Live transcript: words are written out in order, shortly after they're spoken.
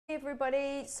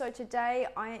Everybody, so today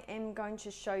I am going to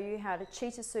show you how to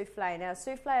cheat a souffle. Now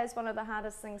souffle is one of the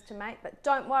hardest things to make, but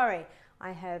don't worry,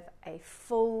 I have a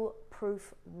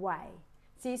foolproof way.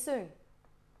 See you soon.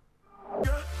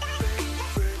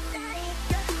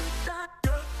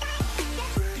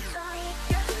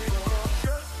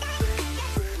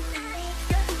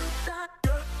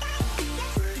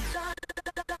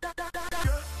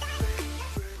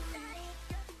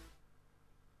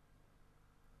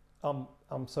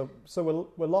 So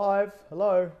we're live.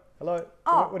 Hello.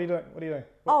 Oh. What are you doing?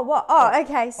 Oh, what? Oh,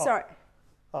 okay, sorry.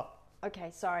 Oh.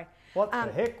 Okay, sorry. What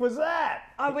the heck was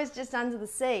that? I was just under the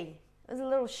sea. There was a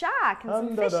little shark and some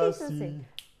Under the fishies in the sea.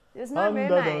 There was no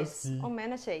mermaids or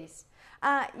manatees.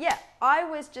 Yeah, I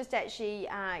was just actually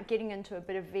getting into a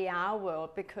bit of VR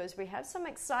world because we have some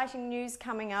exciting news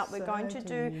coming up. We're going to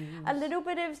do a little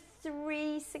bit of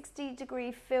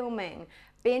 360-degree filming.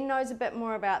 Ben knows a bit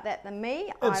more about that than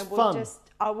me. It's fun.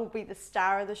 I will be the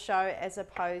star of the show as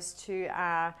opposed to,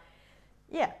 yeah.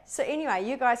 So anyway,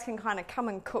 you guys can kind of come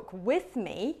and cook with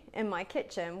me in my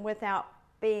kitchen without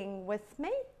being with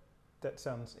me. That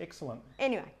sounds excellent.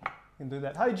 Anyway. You can do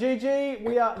that. Hey Gigi,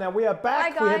 we are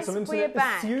back. Hi guys, we had some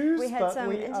internet issues, we had but some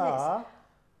we internet. are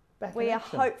back. We in are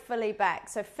action. hopefully back.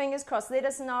 So fingers crossed. Let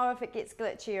us know if it gets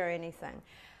glitchy or anything.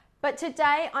 But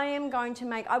today I am going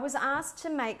to I was asked to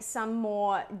make some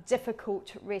more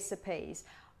difficult recipes.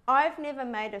 I've never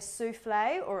made a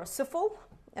souffle or a souffle,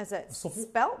 as it's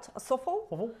spelt, a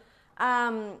souffle.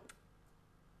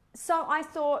 So I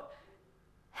thought,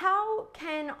 how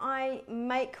can I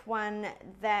make one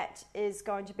that is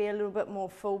going to be a little bit more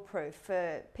foolproof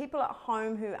for people at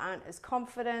home who aren't as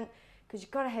confident? Because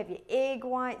you've got to have your egg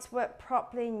whites work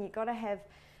properly, and you've got to have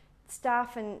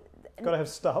stuff and got to have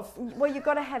stuff. Well, you've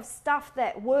got to have stuff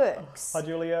that works. Hi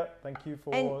Julia, thank you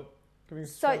for giving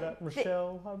us that.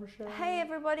 Rochelle, hi Rochelle. Hey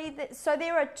everybody. So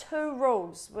there are two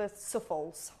rules with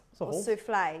souffles or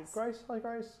souffles. Grace, hi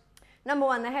Grace. Number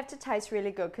one, they have to taste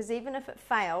really good, because even if it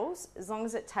fails, as long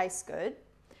as it tastes good,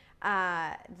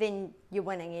 then you're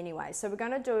winning anyway. So we're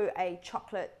going to do a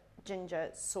chocolate ginger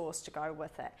sauce to go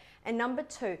with it. And number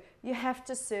two, you have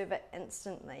to serve it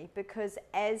instantly, because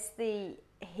as the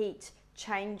heat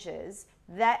changes,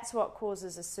 that's what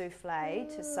causes a souffle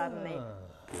to suddenly...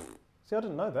 See, I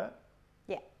didn't know that.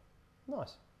 Yeah.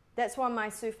 Nice. That's why my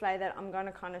souffle that I'm going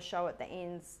to kind of show at the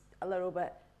ends a little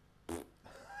bit.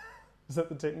 Is that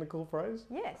the technical phrase?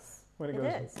 Yes, when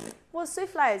it is. Well,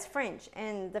 souffle is French,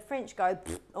 and the French go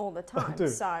all the time. Do.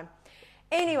 So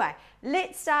anyway,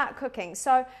 let's start cooking.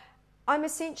 So I'm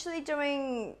essentially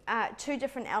doing two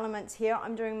different elements here.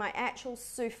 I'm doing my actual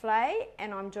souffle,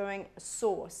 and I'm doing a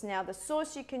sauce. Now, the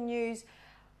sauce you can use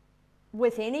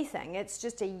with anything. It's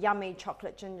just a yummy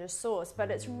chocolate ginger sauce, but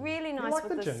it's really nice with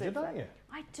the ginger, souffle. don't you?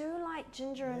 I do like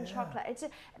ginger and chocolate.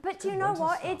 But do you know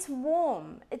what? Stuff. It's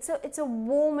warm. It's a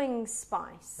warming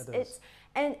spice.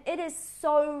 And it is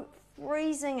so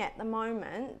freezing at the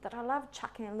moment that I love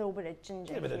chucking a little bit of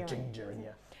ginger. A bit of ginger in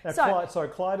here. Now,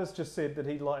 Clyde has just said that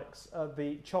he likes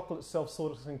the chocolate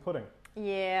self-saucing pudding.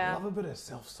 Yeah. I love a bit of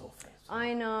self-saucing.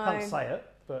 I know. Can't say it,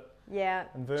 but... Yeah,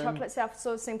 chocolate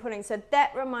self-saucing pudding. So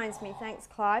that reminds me, thanks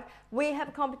Clive, we have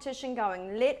a competition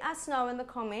going. Let us know in the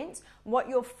comments what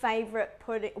your favourite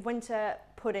winter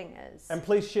pudding is. And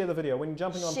please share the video. When you're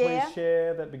jumping on, please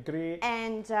share. That'd be great.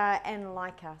 And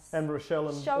like us. And Rochelle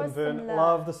and Vern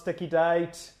love the sticky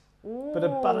date. Bit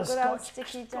of butterscotch. Good old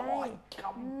sticky date.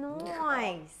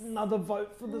 Nice. Another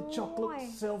vote for the chocolate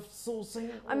self-saucing.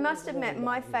 I must admit,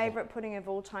 my favourite pudding of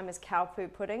all time is cow poo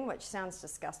pudding, which sounds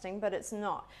disgusting, but it's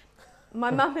not. My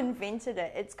mum invented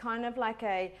it. It's kind of like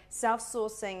a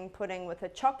self-saucing pudding with a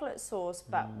chocolate sauce,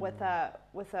 but with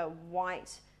a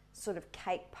white sort of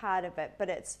cake part of it. But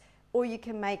it's all you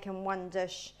can make in one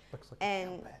dish. Looks like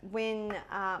and when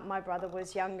my brother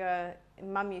was younger,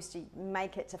 Mum used to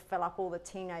make it to fill up all the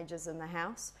teenagers in the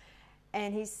house.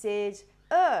 And he said,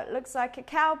 "Oh, it looks like a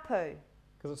cow poo."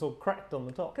 Because it's all cracked on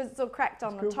the top. Because it's all cracked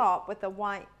on the top with the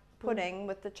white pudding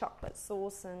with the chocolate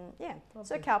sauce and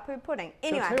so cow poo pudding.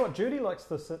 Anyway, I'll tell you what, Judy likes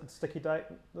the sticky date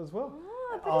as well.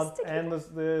 And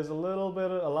there's a little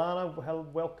bit of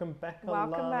Alana. Welcome back, Alana.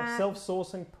 Welcome back.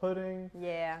 Self-saucing pudding.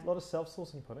 Yeah, a lot of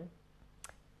self-saucing pudding.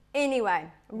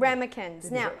 Anyway,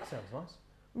 ramekins. Now, that sounds nice.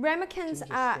 Ramekins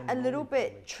are a little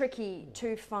bit tricky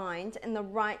to find in the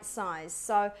right size.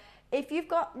 So if you've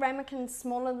got ramekins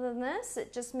smaller than this,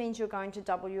 it just means you're going to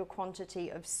double your quantity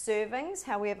of servings.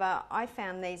 However, I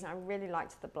found these and I really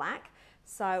liked the black.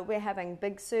 So we're having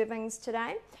big servings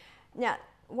today. Now,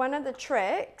 one of the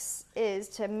tricks is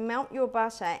to melt your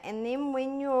butter, and then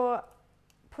when you're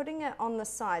putting it on the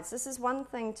sides, this is one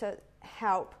thing to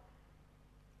help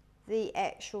the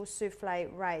actual souffle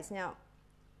raise. Now,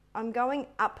 I'm going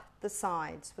up the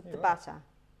sides with the butter.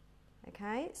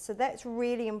 Okay, so that's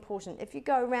really important. If you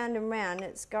go round and round,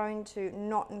 it's going to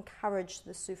not encourage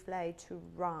the souffle to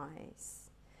rise.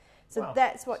 So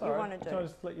that's what you want to do. Can I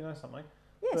just let you know something?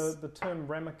 Yes. The term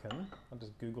ramekin, I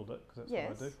just Googled it because that's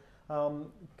what I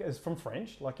do, is from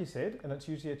French, like you said, and it's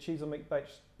usually a cheese or meat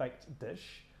baked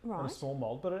dish in a small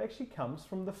mould, but it actually comes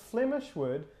from the Flemish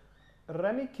word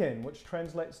ramekin, which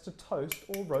translates to toast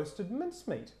or roasted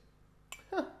mincemeat.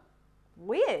 Huh.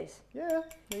 Weird. Yeah,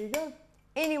 there you go.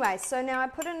 Anyway, so now I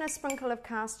put in a sprinkle of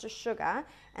caster sugar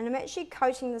and I'm actually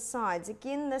coating the sides.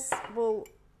 Again, this will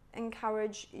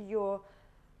encourage your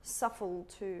souffle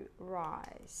to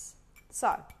rise.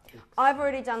 So, I've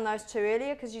already done those two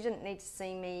earlier because you didn't need to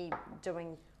see me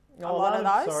doing a lot of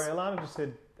those. Sorry, Alana just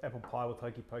said apple pie with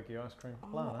hokey pokey ice cream.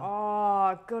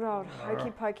 Oh, good old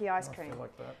hokey pokey ice cream. I feel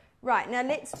like that. Right, now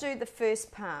let's do the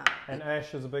first part. And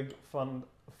Ash is a big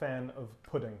fan of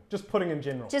pudding. Just pudding in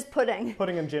general. Just pudding.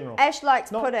 Pudding in general. Ash likes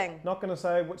pudding. Not going to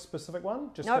say which specific one,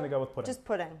 just going to go with pudding. Just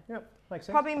pudding. Yep, makes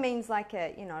sense. Probably means like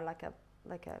a. No,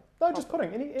 just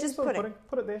pudding. Any just sort pudding. of pudding.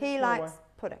 Put it there. He likes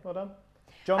pudding. Well done.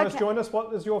 John has joined us.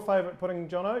 What is your favourite pudding,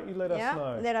 Jono? You let us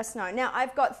know. Let us know. Now,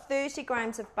 I've got 30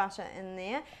 grams of butter in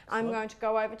there. Excellent. I'm going to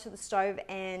go over to the stove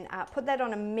and put that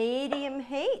on a medium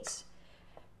heat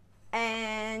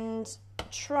and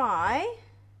try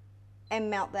and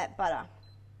melt that butter.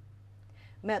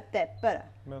 Melt that butter.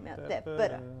 Melt that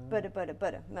butter.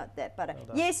 Butter. Melt that butter.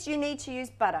 Well, yes, you need to use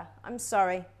butter. I'm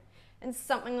sorry. And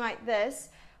something like this,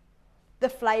 the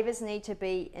flavours need to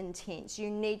be intense.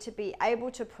 You need to be able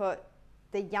to put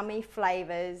the yummy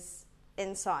flavours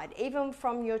inside, even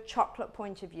from your chocolate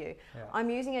point of view. Yeah. I'm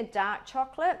using a dark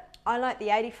chocolate. I like the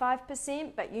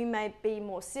 85%, but you may be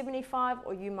more 75,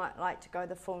 or you might like to go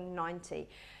the full 90.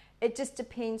 It just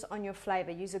depends on your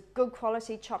flavour. Use a good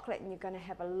quality chocolate and you're going to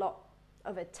have a lot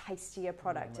of a tastier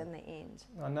product in the end.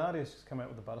 Nadia's just come out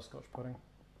with the butterscotch pudding.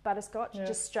 Butterscotch? Yeah.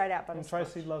 Just straight out butterscotch.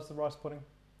 And Tracy loves the rice pudding.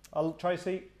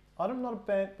 Tracy, I'm not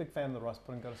a big fan of the rice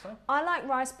pudding, gotta say. I like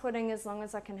rice pudding as long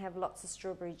as I can have lots of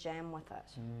strawberry jam with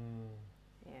it.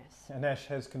 Yes. And Ash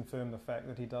has confirmed the fact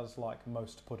that he does like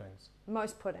most puddings.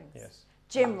 Most puddings. Yes.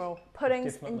 General.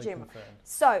 Puddings in general. Confirmed.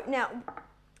 So, now,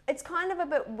 it's kind of a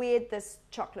bit weird, this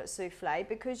chocolate souffle,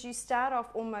 because you start off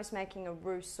almost making a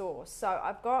roux sauce. So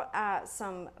I've got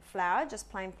some flour, just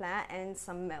plain flour, and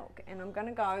some milk. And I'm going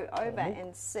to go over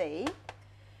and see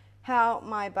how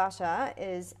my butter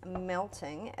is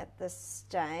melting at this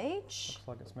stage. Looks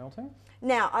like it's melting.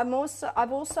 Now, I've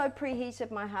also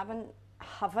preheated my oven.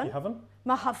 Your oven?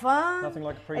 My oven. Nothing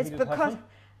like a preheated oven?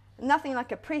 Nothing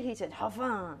like a preheated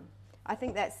oven. I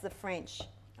think that's the French.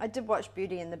 I did watch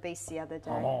Beauty and the Beast the other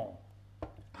day.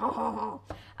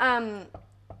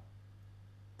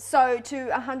 So to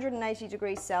 180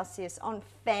 degrees Celsius on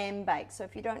fan bake. So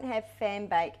if you don't have fan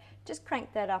bake, just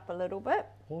crank that up a little bit.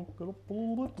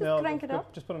 Crank it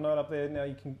up. Just put a note up there. Now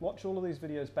you can watch all of these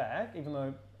videos back, even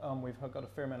though we've got a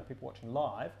fair amount of people watching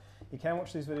live. You can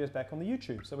watch these videos back on the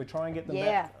YouTube. So we try and get them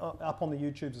back up on the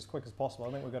YouTubes as quick as possible.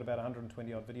 I think we've got about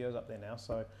 120 odd videos up there now.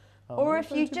 So. Or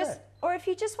if you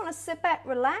just want to sit back,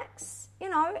 relax,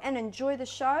 and enjoy the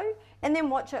show, and then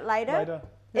watch it later.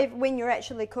 When you're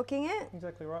actually cooking it.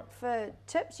 Exactly right. For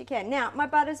tips, you can. Now, my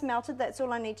butter's melted. That's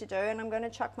all I need to do, and I'm going to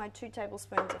chuck my 2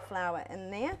 tablespoons of flour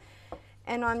in there,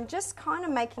 and I'm just kind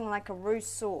of making like a roux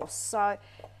sauce. So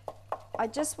I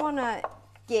just want to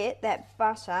get that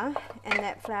butter and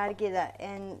that flour together,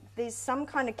 and there's some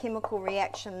kind of chemical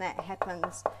reaction that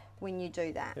happens when you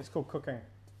do that. It's called cooking.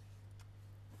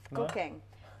 Cooking.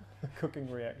 No?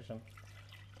 Cooking reaction.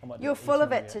 You're full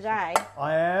of it today.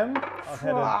 I am.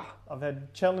 I've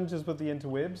had challenges with the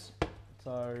interwebs.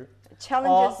 So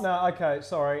challenges. Oh, no, okay,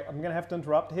 sorry. I'm going to have to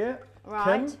interrupt here.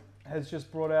 Right. Kim has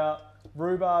just brought out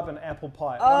rhubarb and apple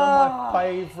pie. One of my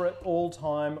favourite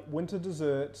all-time winter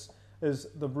desserts is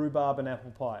the rhubarb and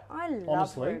apple pie. I love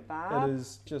Honestly, rhubarb. It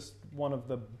is just one of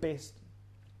the best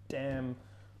damn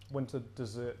winter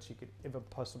desserts you could ever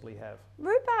possibly have.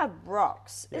 Rhubarb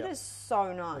rocks. Yeah. It is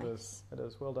so nice. It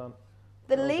is. Well done.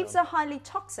 The leaves are highly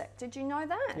toxic. Did you know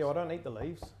that? Yeah, I don't eat the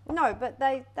leaves. No, but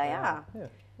they are. Yeah.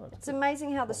 Well, it's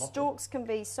amazing how the stalks can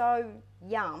be so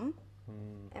yum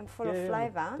and full of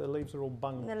flavour. The leaves are all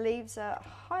bung. The leaves are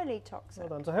highly toxic.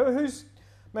 Well done. So who's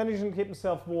managing to keep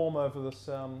himself warm over this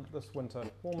this winter?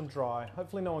 Warm and dry.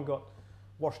 Hopefully no one got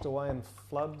washed away in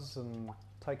floods and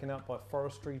taken out by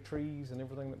forestry trees and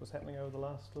everything that was happening over the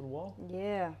last little while.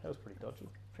 Yeah. That was pretty dodgy.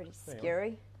 Pretty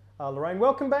scary. Lorraine,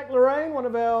 welcome back, Lorraine, one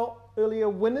of our earlier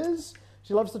winners.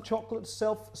 She loves the chocolate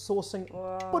self-saucing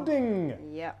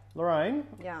pudding. Yeah. Lorraine.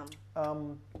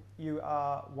 Yum. you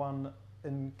are one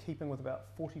in keeping with about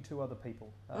 42 other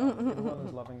people. Everyone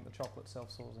is loving the chocolate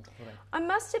self-saucing pudding. I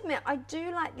must admit, I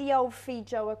do like the old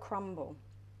Feijoa crumble.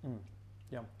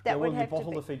 Yum. That would you have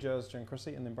bottle to the Feijoas during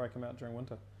Chrissy and then break them out during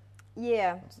winter.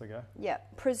 Yeah. That's the go. Yeah.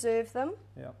 Preserve them.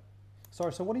 Yeah.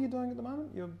 Sorry, so what are you doing at the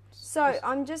moment?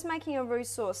 I'm just making a roux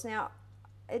sauce. Now,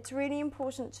 it's really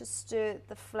important to stir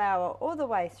the flour all the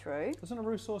way through. Isn't a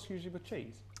roux sauce usually with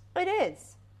cheese? It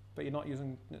is. But you're not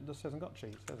using, this hasn't got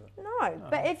cheese, has it? No,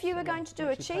 but if you were going to do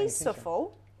a cheese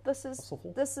souffle, this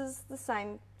is the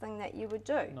same thing that you would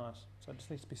do. Nice. So it just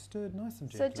needs to be stirred nice and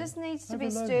gently. So it just needs to be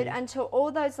stirred until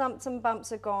all those lumps and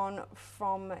bumps are gone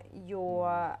from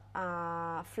your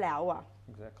flour.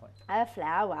 Exactly.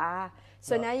 Flour.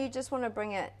 So now you just want to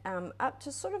bring it up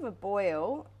to sort of a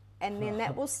boil, and then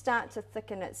that will start to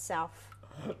thicken itself.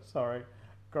 Sorry,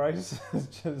 Grace has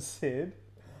just said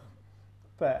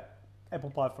that apple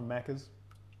pie from Macca's.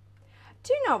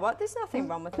 Do you know what? There's nothing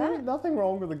wrong with that. Nothing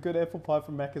wrong with a good apple pie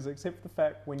from Macca's, except for the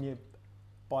fact when you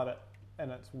bite it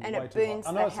and it's way too hot.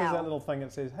 I know it says that little thing.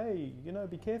 It says, "Hey,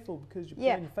 be careful because you're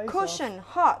putting your face caution, off."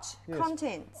 hot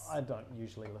contents. I don't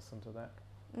usually listen to that.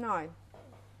 No.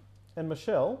 And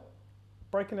Michelle,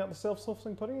 breaking out the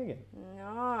self-saucing pudding again.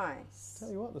 Nice. Tell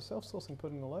you what, the self-saucing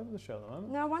pudding all over the show at the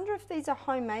moment. Now I wonder if these are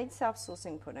homemade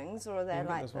self-saucing puddings or they're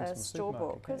like the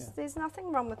store-bought, because there's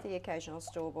nothing wrong with the occasional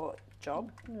store-bought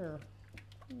job. Yeah.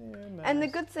 Nice. And the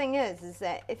good thing is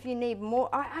that if you need more,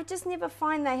 I just never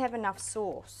find they have enough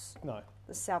sauce. No.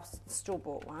 The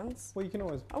store-bought ones. Well, you can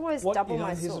always double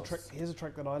my sauce. Here's a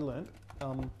trick that I learned,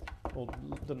 or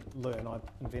didn't learn, I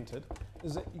invented,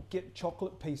 is that you get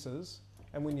chocolate pieces,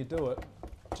 and when you do it,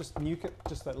 just nuke it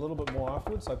just that little bit more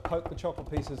afterwards. So poke the chocolate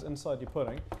pieces inside your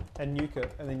pudding and nuke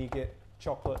it, and then you get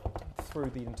chocolate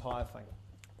through the entire thing.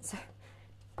 So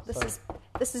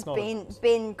this is Ben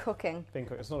cooking. Ben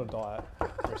cooking. It's not a diet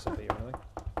recipe or anything.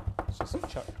 It's just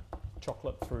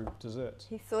chocolate through desserts.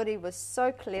 He thought he was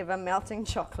so clever melting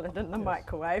chocolate in the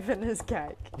microwave in his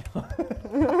cake.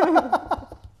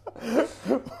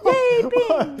 Yay,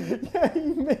 Ben! Yay,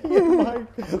 me and my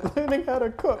learning how to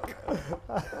cook.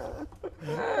 Oh,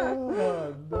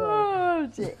 no. Oh,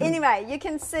 dear. Anyway, you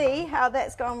can see how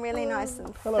that's gone really nice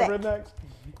and Hello, thick. Rednecks.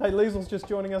 Hey, Liesel's just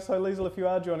joining us. So, Liesel, if you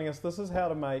are joining us, this is how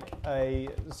to make a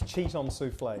cheat on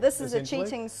souffle. This is a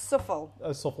cheating souffle.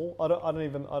 A souffle. I don't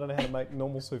know how to make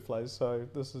normal souffles, so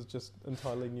this is just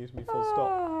entirely new to me. Full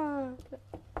stop.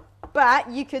 But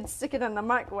you could stick it in the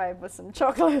microwave with some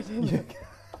chocolate.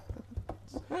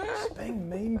 She's being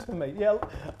mean to me. Yeah,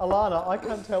 Alana, I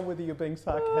can't tell whether you're being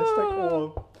sarcastic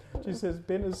or she says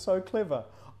Ben is so clever.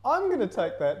 I'm going to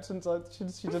take that since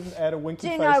she didn't add a winky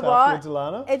face afterwards,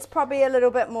 Alana. It's probably a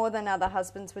little bit more than other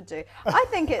husbands would do. I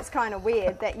think it's kind of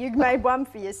weird that you made one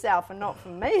for yourself and not for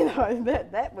me, though.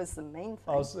 That was the mean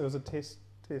thing. It was a test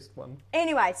one.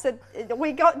 Anyway, so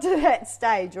we got to that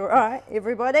stage, all right,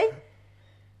 everybody?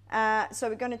 So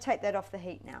we're going to take that off the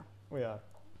heat now. We are.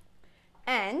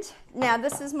 And now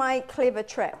this is my clever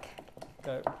trick.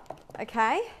 Go.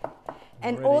 Okay?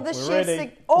 And ready.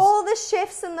 all the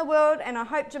chefs in the world, and I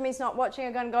hope Jimmy's not watching,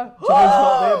 are going to go, Jimmy's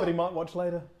not there, but he might watch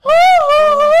later.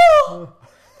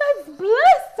 That's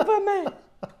blasphemy.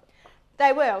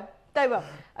 They will.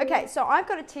 Okay, so I've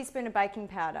got a teaspoon of baking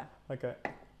powder. Okay.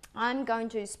 I'm going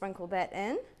to sprinkle that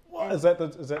in. What? Is that the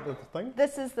thing?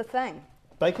 This is the thing.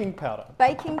 Baking powder.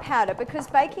 Baking powder, because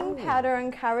baking powder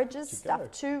encourages stuff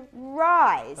to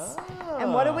rise.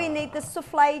 And what do we need the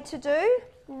souffle to do?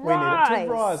 We need it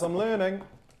to rise. I'm learning.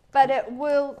 But it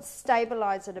will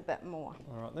stabilise it a bit more.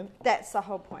 All right then. That's the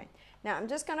whole point. Now I'm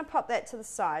just going to pop that to the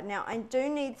side. Now I do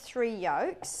need 3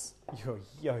 yolks. You're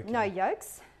yoking. No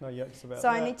yolks. No yolks about that. So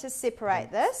I need to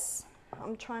separate this.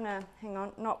 I'm trying to, hang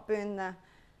on, not burn the...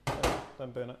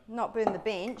 Don't burn it. Not burn the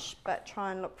bench, but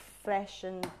try and look flash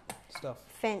and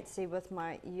fancy with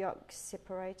my yolks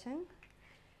separating.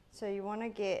 So you want to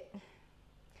get...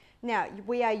 Now,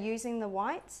 we are using the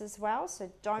whites as well,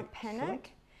 so don't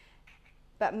panic.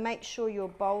 But make sure your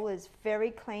bowl is very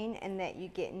clean and that you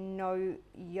get no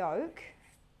yolk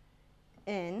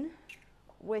in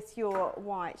with your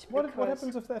white. What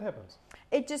happens if that happens?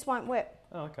 It just won't whip.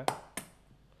 Oh, okay.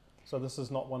 So this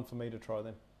is not one for me to try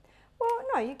then? Well,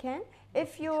 no, you can.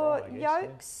 If your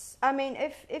yolks, I mean,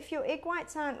 if your egg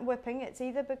whites aren't whipping, it's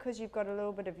either because you've got a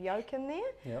little bit of yolk in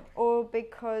there, or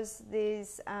because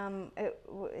there's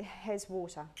it has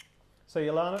water. So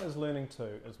Yolana is learning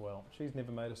too as well. She's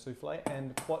never made a souffle,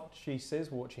 and what she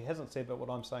says, what she hasn't said, but what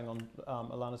I'm saying on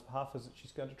Alana's behalf is that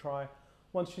she's going to try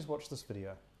once she's watched this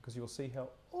video, because you'll see how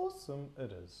awesome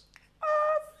it is.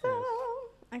 Awesome.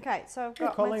 Okay, so I've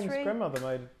got Colleen's my 3. grandmother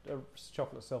made a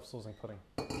chocolate self-saucing pudding.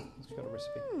 She's got a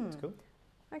recipe. It's cool.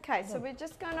 Okay, so we're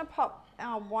just going to pop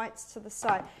our whites to the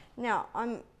side. Now,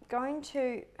 I'm going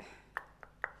to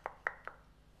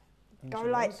go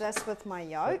like this with my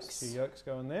yolks. Your yolks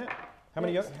go in there. How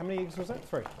many eggs was that?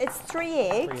 3? It's 3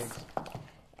 eggs. 3 eggs.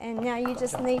 And now you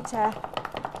just need to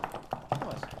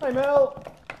Nice. Hey, Mel.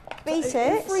 beat it.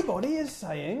 Everybody is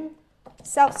saying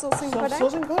Self-saucing pudding.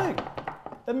 self-saucing pudding.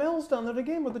 And Mel's done it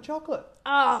again with the chocolate.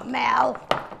 Oh, Mel.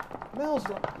 Mel's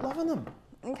loving them.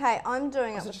 Okay, I'm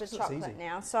doing it it with the just chocolate easy?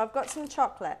 now. So I've got some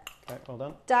chocolate. Okay, well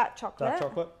done. Dark chocolate. Dark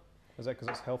chocolate. Is that because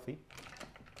it's healthy?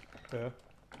 Yeah.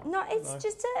 No, it's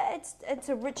just it's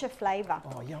a richer flavour.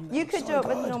 Oh, yum. That You looks could so do it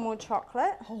with good. normal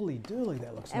chocolate. Holy dooly,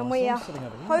 that looks And nice. we I'm are sitting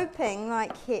over here. hoping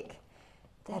like heck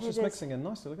Oh, that it's it just is mixing in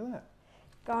nicely. Look at that.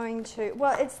 going to,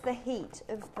 well, it's the heat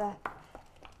of the,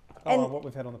 Oh, and what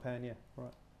we've had on the pan, yeah.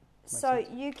 Right. so sense.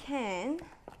 you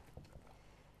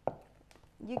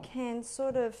can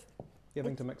sort of You're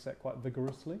having to mix that quite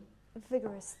vigorously.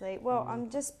 vigorously, well, I'm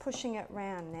just pushing it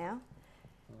round now.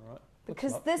 All right.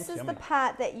 Because Looks this is yummy. the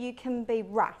part that you can be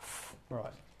rough.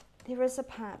 Right. There is a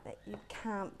part that you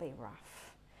can't be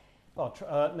rough.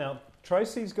 Oh, now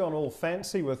Tracy's gone all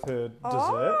fancy with her dessert.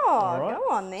 Oh, all right? go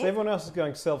on then. So everyone else is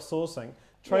going self-saucing.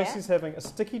 Tracy's having a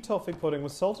sticky toffee pudding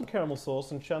with salted caramel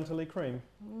sauce and chantilly cream.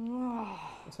 Oh.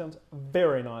 It sounds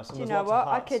very nice. And Do you there's know lots what? of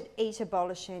I hearts. could eat a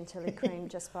bowl of chantilly cream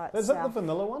just by itself. Is it the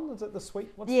vanilla one? Is it the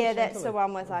sweet? What's Yeah, the that's the chantilly?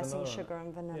 one with The icing vanilla. sugar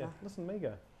and vanilla. Yeah, listen to me go.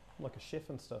 I'm like a chef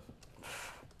and stuff.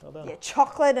 Well done. Yeah,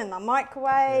 chocolate in the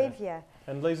microwave, yeah.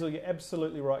 And Liesl, you're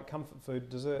absolutely right. Comfort food,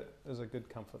 dessert is a good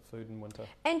comfort food in winter.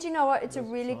 And you know what? It's a It's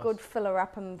really nice. good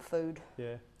filler-up-em food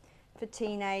Yeah. for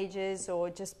teenagers or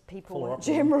just people in Filler-up-em.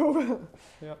 general.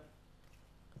 Yep.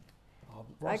 Oh,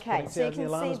 rice Okay, pudding. so you the can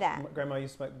see Alana's that. Grandma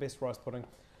used to make the best rice pudding.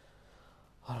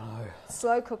 I don't know.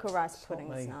 Slow cooker rice It's not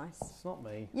pudding is me. nice. It's not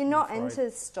me. You're I'm not afraid.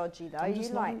 into stodgy though. I'm You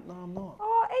just like? not. No, I'm not.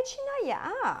 Oh, actually, no,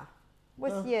 you are.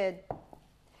 With your,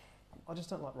 I just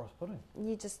don't like rice pudding.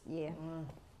 you just yeah. No,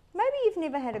 Maybe you've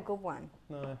never had a good one,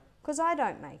 no, because I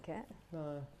don't make it.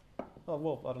 no. Oh,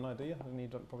 well, I don't know, do you? And you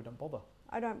probably don't bother.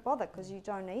 I don't bother because you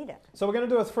don't eat it. So we're going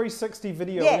to do a 360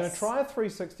 video. Yes. We're going to try a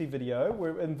 360 video.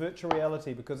 We're in virtual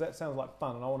reality because that sounds like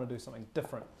fun and I want to do something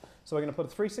different. So we're going to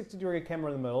put a 360-degree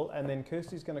camera in the middle and then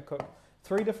Kirsty's going to cook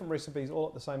 3 different recipes all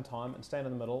at the same time and stand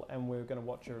in the middle and we're going to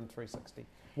watch her in 360.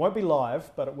 Won't be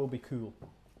live, but it will be cool.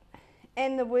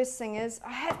 And the worst thing is,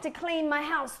 I have to clean my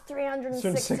house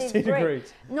 360 360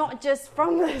 degrees. Not just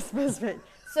from this perspective.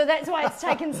 So that's why it's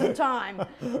taken some time.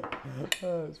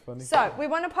 Oh, it's funny. So we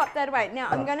want to pop that away. Now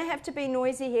I'm going to have to be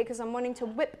noisy here because I'm wanting to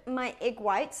whip my egg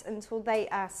whites until they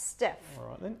are stiff. All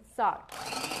right then. So,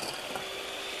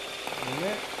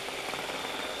 Yeah.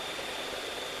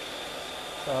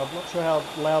 So I'm not sure how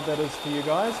loud that is for you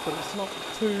guys, but it's not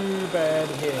too bad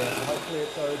here. Hopefully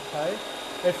it's okay.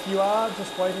 If you are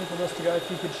just waiting for this to go, if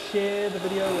you could share the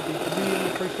video, it would be really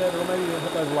appreciated, or maybe even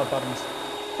hit those love buttons.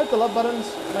 Hit the love buttons,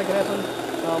 make it happen,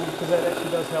 because that actually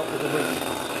does help with the reach.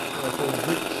 For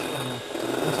reach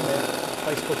internet,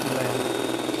 Facebooky land.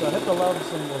 So hit the loves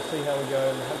and we'll see how we go,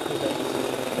 and hopefully that's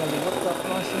going to be whipped up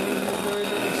nice and easy very,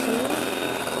 very soon.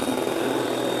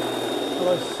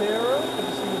 Hello Sarah, good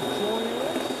to see you joining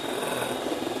us.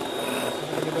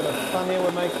 Having a bit of fun here,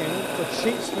 we're making the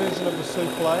cheats version of the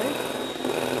souffle,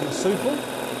 the souffle,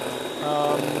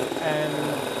 and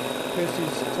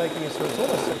Kirsty's taking us through, it's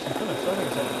almost actually finished, I think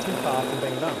it's actually too far from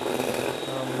being done.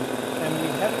 And we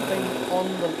haven't been on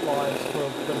the lives for a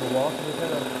bit of a while because we've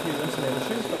had a few internet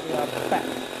issues, but we are back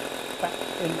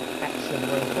in action.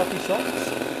 We're in fluffy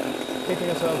socks, keeping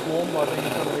ourselves warm by being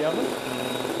in front of the oven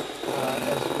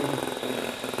as we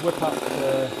whip up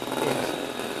the eggs.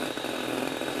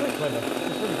 It's very clever,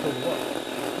 it's really cool to watch.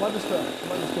 Might just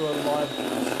do a live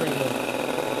stream of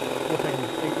whipping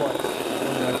egg whites.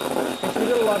 Actually,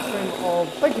 we did a live stream of,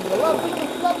 thank you for the love,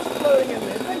 love's flowing in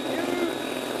there, thank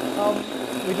you!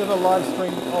 We did a live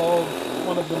stream of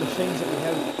one of the machines that we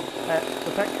have at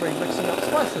the factory mixing up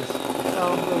spices.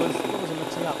 What was it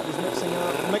mixing up? It was mixing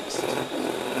up mixed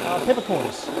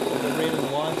peppercorns, the red and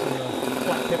white and the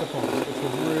black peppercorns, which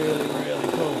was really, really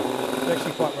cool. It's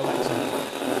actually quite relaxing.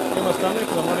 You almost done there?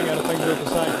 Because I'm running out of things to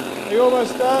say. Are you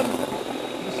almost done?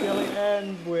 Just yelling,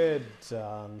 and we're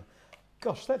done.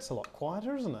 Gosh, that's a lot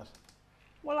quieter, isn't it?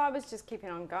 well, I was just keeping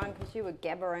on going because you were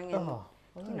gabbering and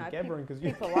you know, gabbering because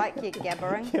people like you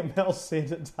gabbering. Yeah, Mel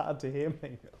said it's hard to hear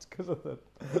me. It's because of the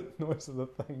noise of the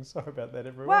thing. Sorry about that,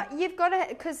 everyone. Well, you've got to,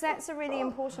 because that's a really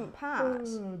important part.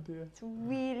 Oh dear. It's a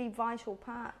really vital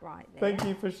part right there. Thank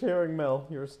you for sharing, Mel.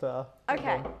 You're a star.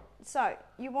 Okay, So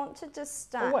you want to just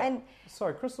start. Oh, wait. And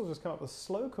sorry, Crystal just come up with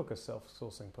slow cooker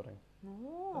self-saucing pudding.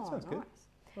 oh, That sounds nice. good.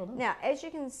 Well done. Now, as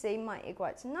you can see, my egg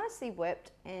whites are nicely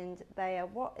whipped, and they are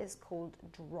what is called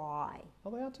dry.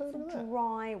 Oh, they are too. Look at that.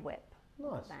 Dry whip.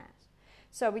 Look Nice. at that.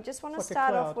 So we just want to It's like a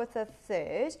start off cloud. with a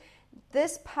third.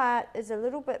 This part is a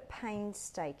little bit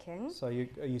painstaking So are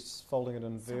you folding it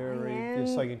in very? am.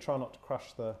 So you can try not to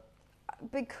crush the.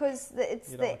 because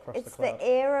it's You don't wanna crush it's the the cloud.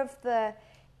 air of the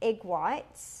egg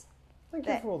whites Thank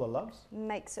you that for all the loves.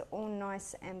 makes it all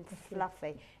nice and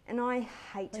fluffy. And I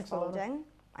hate Thanks, folding.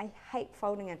 I hate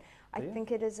folding it. I Do you?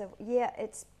 think it is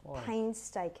it's Why?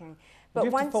 painstaking. But But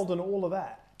you have to once fold in all of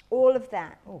that. all of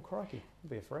that, Oh crikey!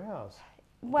 It'll be for hours.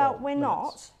 well, Well, we're minutes.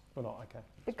 not, We're not okay.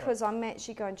 because I'm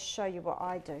actually going to show you what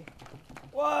I do.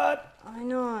 What? I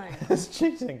know, It's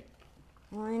cheating.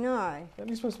 I know. Aren't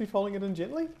you supposed to be folding it in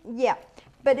gently? Yeah,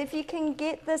 but if you can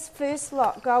get this first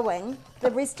lot going,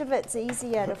 the rest of it's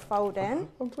easier to fold in.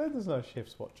 I'm glad there's no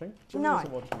chefs watching. Jimmy No,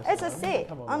 isn't watching us as I at home. said,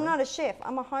 Come on, I'm mate. not a chef,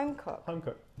 I'm a home cook. Home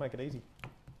cook. Make it easy.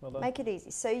 Well done. Make it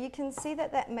easy. So you can see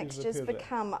that mixture's peel that.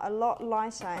 become a lot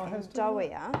lighter Oh, it and has done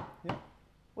that. doughier, Yeah.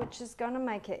 which is going to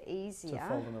make it easier To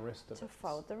fold in the rest of to it.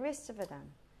 fold the rest of it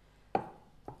in.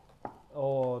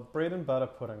 Oh, bread and butter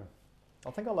pudding.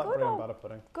 I think I like Good bread and old- butter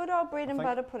pudding. Good old bread and think-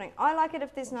 butter pudding. I like it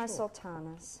if there's no Oh, sure.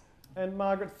 sultanas. And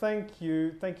Margaret, thank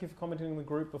you. Thank you for commenting in the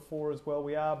group before as well.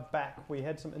 We are back. We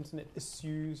had some internet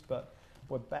issues, but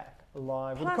we're back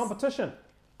live with a Plus- competition.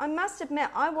 I must admit,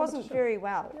 I wasn't Competition. very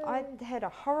well. Yay. I had a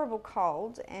horrible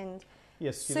cold, and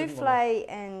Yes, you didn't souffle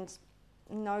and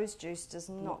nose juice does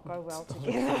not go well wanna-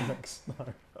 together. mix,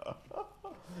 no.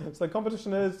 So the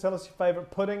competition is, tell us your favourite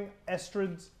pudding.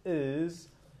 Astrid's is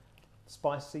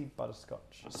spicy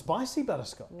butterscotch. Spicy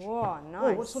butterscotch? Whoa, nice.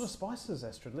 Oh, what sort of spices,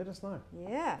 Astrid? Let us know.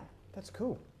 Yeah. That's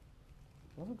cool.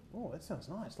 Oh, that sounds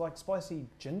nice. Like spicy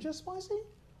ginger spicy?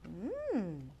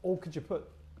 Or could you put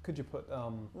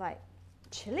Like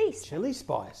chili spice. chili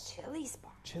spice? Chili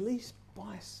spice. Chili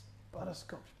spice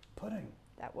butterscotch pudding.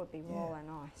 That would be Yeah. really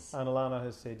nice. And Alana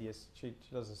has said yes. She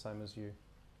does the same as you,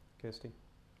 Kirsty.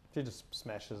 She just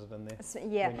smashes it in there. So,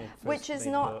 yeah, when you first which is need to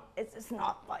do not it. it's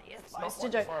not what you're supposed not to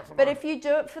what do. you're supposed to But do. if you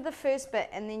do it for the first bit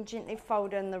and then gently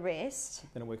fold in the rest,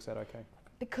 Then it works out okay.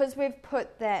 because we've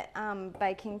put that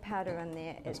baking powder in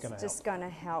there, That's it's gonna just going to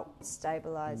help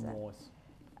stabilise it Nice.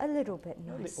 a little bit A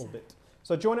nicer. little bit.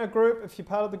 So join our group if you're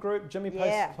part of the group. Jimmy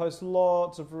Yeah. posts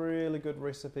lots of really good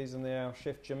recipes in there. Our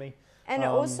chef Jimmy. And it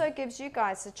also gives you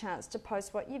guys a chance to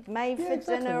post what you've made Yeah, for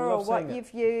exactly. dinner We or love what seeing it.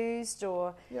 you've used,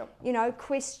 or Yep. you know,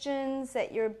 questions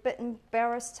that you're a bit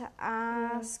embarrassed to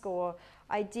ask, or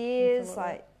ideas. Anything like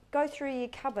Like go through your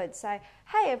cupboard, say,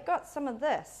 "Hey, I've got some of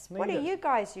this. What do Need it. you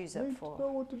guys use it Need to for?" know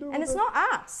what to do And with it's it. not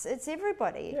us; it's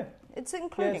everybody. Yeah. It's Yeah,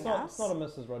 including it's not, us. it's not a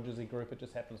Mrs. Rogersy group. It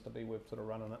just happens to be we're sort of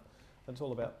running it. It's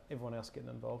all about everyone else getting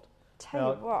involved.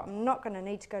 Tell you what, I'm not going to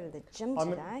need to go to the gym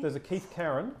today. There's a Keith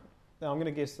Karen. Now I'm going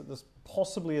to guess that this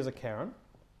possibly is a Karen,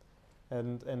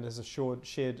 and there's a shared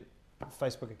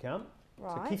Facebook account.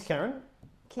 Right. So Keith Karen,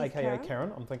 Keith aka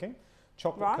Karen, I'm thinking.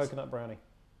 Chocolate Right. coconut brownie.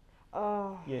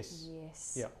 Oh, Yes.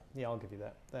 yes. Yeah, I'll give you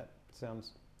that. That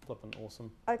sounds flippin'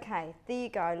 awesome. Okay, there you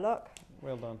go. Look,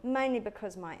 Well done. mainly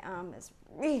because my arm is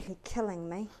really killing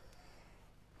me.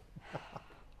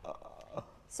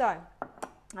 So,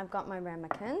 I've got my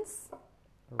ramekins.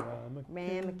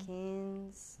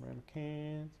 Ramekins.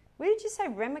 Ramekins. Where did you say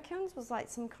ramekins was like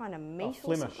some kind of meat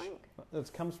or Flemish. something?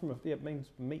 It comes from it means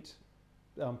meat,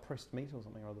 pressed meat or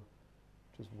something or other,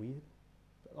 which is weird.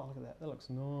 But oh, look at that. That looks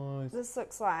nice. This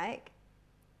looks like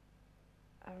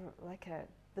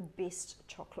the best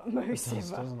chocolate mousse It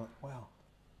does, ever. doesn't it? Wow.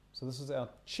 So this is our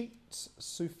cheats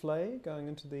souffle going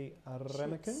into the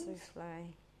ramekin.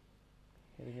 Souffle.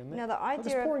 Heading in there. Now the Look, idea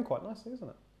it's of pouring quite nicely, isn't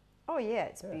it? oh yeah,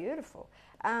 it's Yeah. beautiful.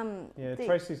 Yeah,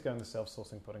 Tracy's going the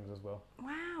self-saucing puddings as well.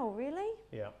 Wow, really?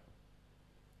 Yeah.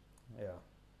 Yeah.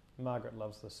 Margaret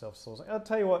loves the self-saucing. I'll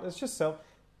tell you what, it's just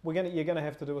you're gonna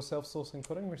have to do a self-saucing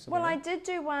pudding recipe. Well, right? I did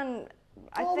do one.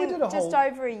 I Oh, we think did a just whole-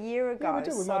 over a year ago. Yeah, we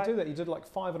did. We so might do that. You did like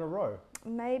 5 in a row.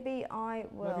 maybe I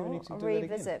we will need to do that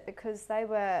revisit because they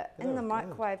were They in the were good.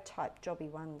 microwave type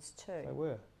jobby ones too. They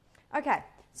were. Okay,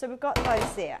 so we've got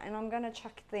those there, and I'm going to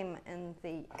chuck them in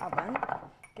the oven.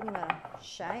 Give them a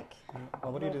shake.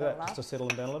 Oh, what do you do that? Just to settle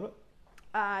them down a little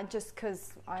bit? Just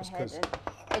because I Just had 'cause.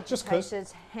 an Just 'cause.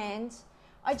 educated hand.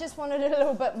 I just wanted it a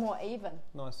little bit more even.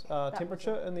 Nice. was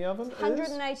Temperature in the oven is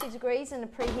 180 degrees in a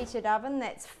preheated oven,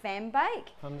 that's fan bake.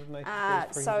 180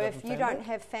 degrees. So preheated if oven you fan don't bake.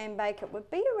 have fan bake, it would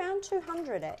be around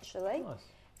 200 actually. Nice.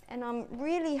 And I'm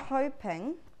really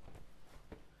hoping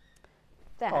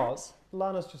that. Oh,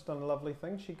 Lana's just done a lovely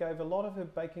thing. She gave a lot of her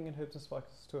baking and herbs and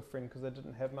spices to a friend because they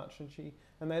didn't have much, and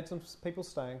they had some people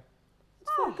staying.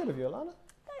 It's very good of you, Lana.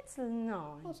 That's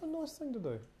nice. Oh, it's a nice thing to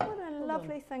do. What a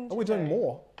lovely thing to do. We're doing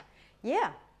more.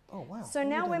 Yeah. Oh, wow. So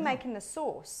now we're making the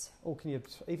sauce. Oh, can you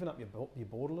even up your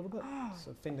board a little bit? It's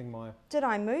offending my... Did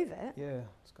I move it? Yeah,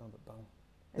 it's gone a bit bung.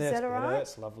 Is that all right?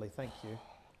 That's lovely, thank you.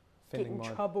 Get in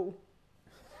trouble.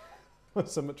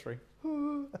 Symmetry.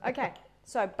 Okay,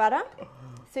 so butter,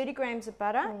 30 grams of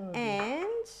butter, and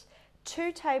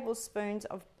 2 tablespoons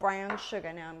of brown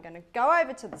sugar. Now I'm going to go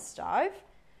over to the stove,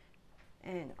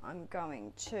 and I'm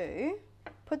going to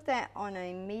put that on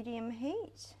a medium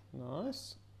heat.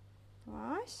 Nice.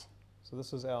 Right. So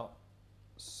this is our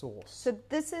sauce. So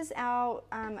this is our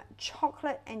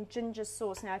chocolate and ginger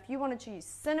sauce. Now if you wanted to use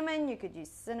cinnamon, you could use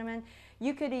cinnamon.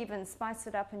 You could even spice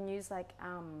it up and use like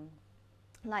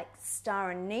star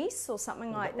anise or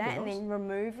something like that, and then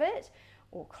remove it,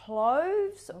 or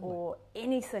cloves or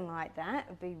anything like that. It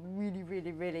would be really,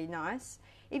 really, really nice.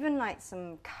 Even like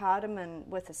some cardamom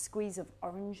with a squeeze of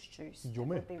orange juice.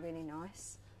 Yummy. Would be really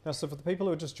nice. Now, so for the people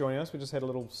who are just joining us, we just had a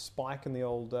little spike in the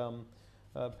old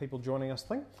people joining us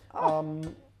thing.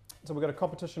 So we've got a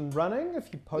competition running.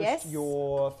 If you post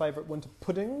your favourite winter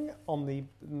pudding on the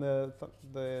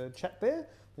chat there,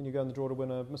 then you go in the draw to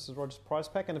win a Mrs. Rogers prize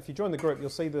pack. And if you join the group, you'll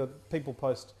see the people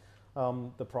post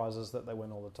the prizes that they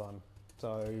win all the time.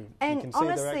 So and you can see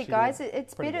honestly, guys,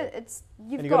 it's better. Good.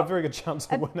 You've got a very good chance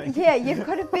of winning. Yeah, you've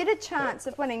got a better chance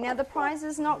of winning. Now the prize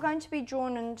is not going to be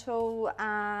drawn until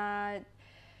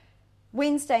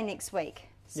Wednesday next week.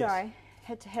 Sorry,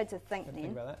 had to think then.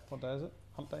 Think about that. What day is it?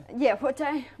 Hump day? Yeah, what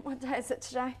day is it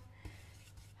today?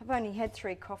 I've only had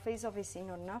 3 coffees, obviously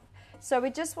not enough. So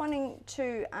we're just wanting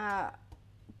to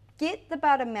get the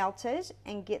butter melted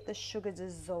and get the sugar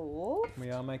dissolved.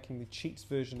 We are making the cheats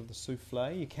version of the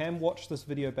souffle. You can watch this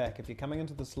video back. If you're coming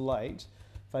into this late,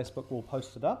 Facebook will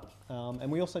post it up.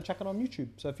 And we also check it on YouTube.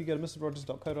 So if you go to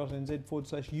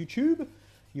mrsrogers.co.nz/YouTube,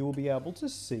 you will be able to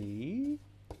see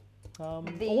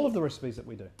all of the recipes that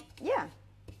we do. Yeah.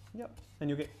 Yep. And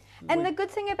you'll get... And the good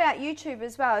thing about YouTube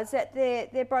as well is that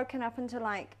they're broken up into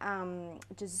like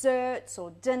desserts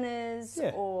or dinners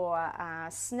or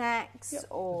snacks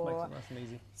or... Just makes it nice and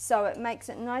easy. So it makes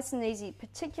it nice and easy,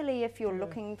 particularly if you're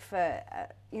looking for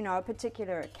a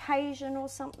particular occasion or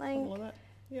something. Like that.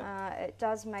 Yeah. It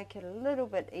does make it a little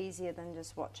bit easier than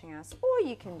just watching us, or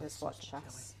you can just watch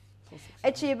us.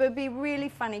 Actually, it would be really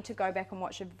funny to go back and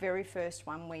watch the very first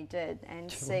one we did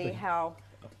and see how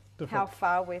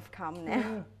far we've come now.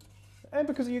 Yeah. And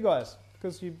because of you guys,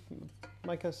 because you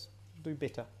make us do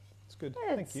better. It's good.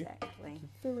 Thank you. Thank you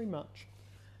very much.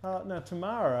 Now,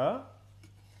 Tamara,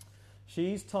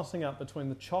 she's tossing up between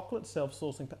the chocolate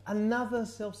self-saucing, another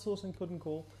self-saucing pudding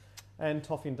call, and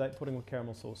toffee and date pudding with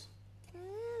caramel sauce.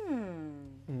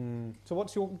 So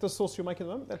what's the sauce you're making at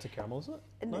the moment? That's a caramel, isn't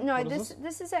it? No,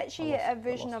 this is actually a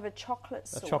version of a chocolate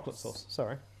sauce. A chocolate sauce.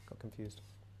 Sorry, got confused.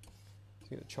 So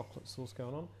you get the chocolate sauce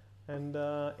going on. And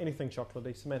anything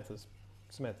chocolatey. Samantha's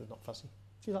not fussy.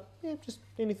 She's like, yeah, just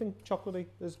anything chocolatey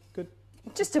is good.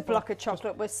 Just a block of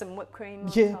chocolate with some whipped cream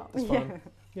on top. It's fine.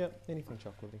 Yeah, anything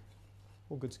chocolatey.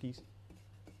 All good skis.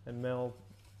 And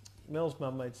Mel's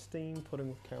mum made steamed pudding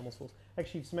with caramel sauce.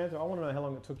 Actually, Samantha, I want to know how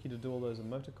long it took you to do all those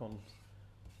emoticons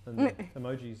and the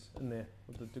emojis in there.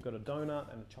 You've got a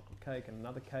donut and a chocolate cake and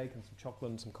another cake and some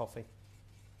chocolate and some coffee.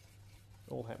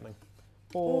 All happening.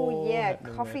 Oh yeah,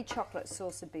 coffee chocolate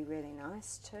sauce would be really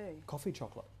nice too. Coffee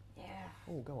chocolate? Yeah.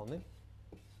 Oh, go on then.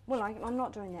 Well, I'm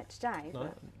not doing that today.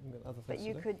 No, but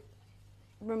you could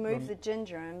remove the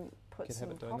ginger and put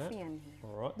some coffee in here.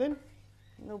 All right then.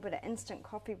 A little bit of instant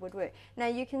coffee would work. Now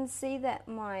you can see that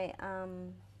my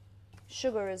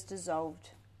sugar is dissolved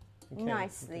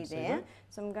nicely there.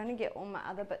 So I'm going to get all my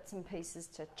other bits and pieces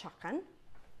to chuck in.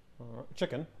 All right.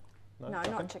 Chicken? No,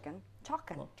 not chicken.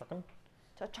 Chuckin'. Not chicken.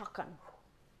 To chuckin'.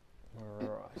 All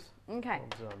right. Okay.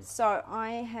 Well, so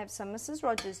I have some Mrs.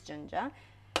 Rogers ginger.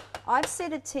 I've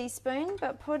said a teaspoon,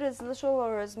 but put as little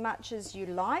or as much as you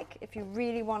like. If you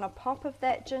really want a pop of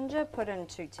that ginger, put in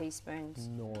 2 teaspoons.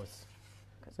 Nice.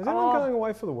 Is anyone going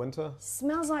away for the winter?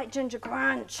 Smells like ginger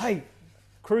crunch. Hey,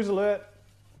 cruise alert.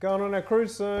 Going on our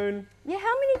cruise soon. Yeah,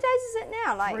 how many days is it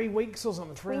now? Like 3 weeks or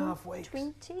something, 3.5 weeks.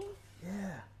 20?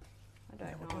 Yeah. I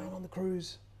don't know. We're going on the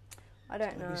cruise. I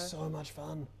don't know. It'll be so much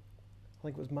fun. I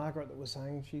think it was Margaret that was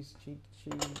saying she. Do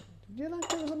you know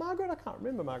if it was a Margaret? I can't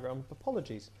remember, Margaret.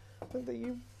 Apologies. I think that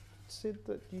you said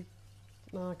that you.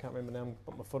 No, I can't remember now. I'm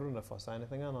put my foot in if I say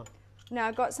anything, aren't I? Now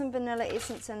I've got some vanilla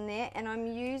essence in there, and I'm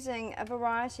using a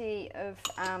variety of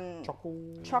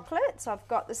chocolates. I've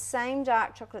got the same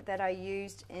dark chocolate that I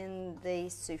used in the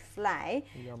souffle,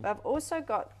 but I've also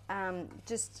got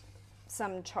just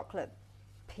some chocolate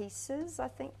pieces, I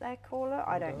think they call it.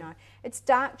 I don't know. It's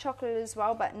dark chocolate as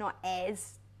well, but not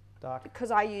as dark, because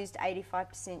I used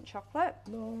 85% chocolate.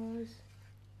 Nice.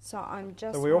 So I'm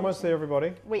just. So we're almost there,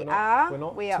 everybody. We're not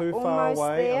too far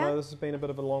away. There. I know this has been a bit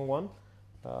of a long one.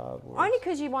 Only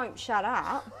because you won't shut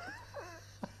up.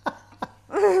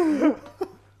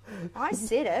 I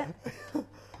said it.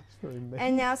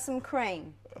 And now some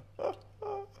cream.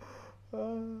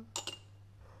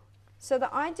 So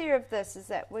the idea of this is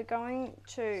that we're going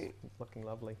to looking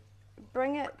lovely.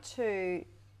 Bring it to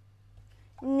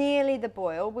nearly the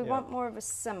boil. We want more of a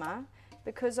simmer,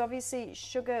 because obviously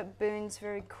sugar burns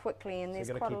very quickly, and there's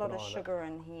quite a lot of sugar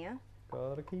in here.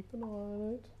 Gotta keep an eye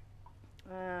on it.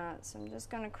 So I'm just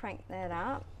going to crank that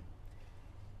up.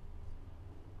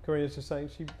 Karina's just saying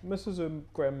she misses her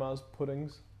grandma's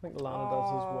puddings. I think Lana does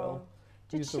as well.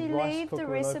 Did she leave the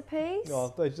recipes?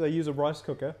 They use a rice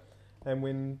cooker, and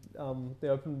when they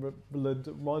open the lid,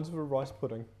 it reminds them of a rice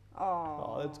pudding.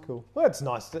 Oh, that's cool. Well, that's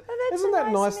nice. Isn't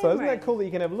that nice though? Isn't that cool that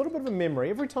you can have a little bit of a memory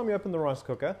every time you open the rice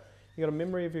cooker? You got a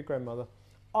memory of your grandmother.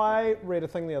 I read a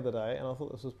thing the other day, and I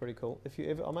thought this was pretty cool. If you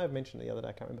ever, I may have mentioned it the other day,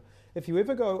 I can't remember. If you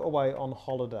ever go away on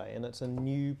holiday and it's a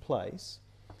new place,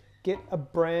 get a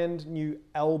brand new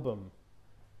album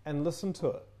and listen to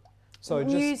it. So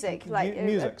music,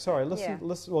 music. Sorry, listen.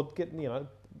 Well, get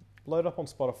load up on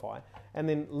Spotify and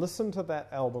then listen to that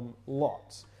album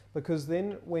lots, because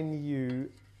then when you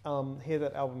hear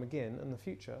that album again in the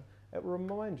future, it will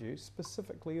remind you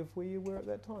specifically of where you were at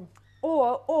that time.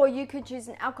 Or you could choose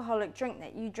an alcoholic drink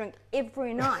that you drink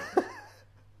every night.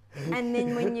 And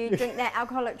then when you drink that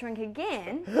alcoholic drink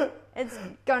again, it's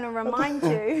going to remind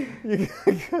you. You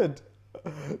could.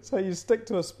 So you stick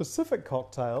to a specific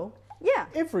cocktail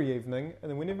every evening, and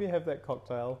then whenever you have that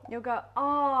cocktail, you'll go,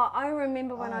 I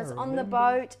remember when I was on the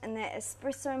boat and that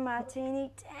espresso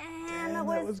martini. Damn, that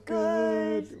was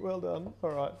good. Well done.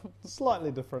 All right.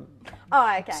 Slightly different.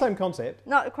 Oh, okay. Same concept.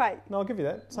 Not quite. No, I'll give you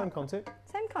that. Same concept.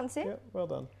 Same concept. Yeah, well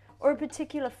done. Or a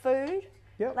particular food.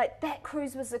 Yeah. Like that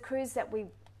cruise was the cruise that we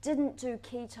didn't do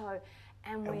keto,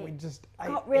 and we just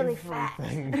got really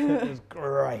everything. fat. It was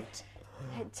great.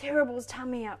 Had terrible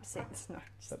tummy upsets. No,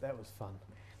 but that was fun.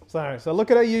 So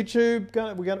look at our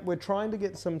YouTube. We're trying to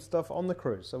get some stuff on the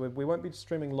cruise. So we won't be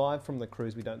streaming live from the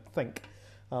cruise, we don't think,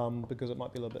 because it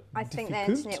might be a little bit I think the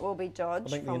internet will be dodged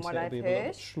from what I've heard. I think the internet will be a little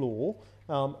bit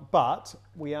slow. But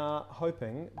we are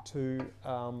hoping to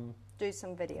do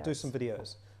some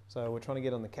videos. So we're trying to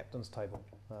get on the captain's table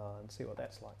and see what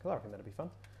that's like. I reckon that'll be fun.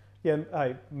 Yeah,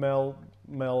 hey, Mel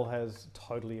has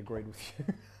totally agreed with you.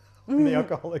 The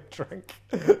alcoholic drink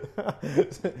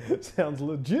sounds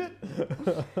legit.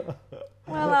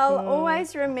 Well, I'll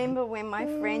always remember when my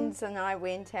friends and I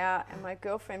went out, and my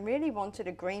girlfriend really wanted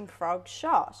a green frog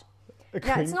shot.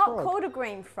 Now, it's not called a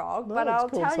green frog, but I'll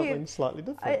tell you, slightly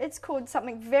different. It's called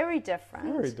something very different.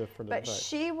 Very different. But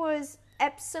she was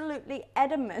absolutely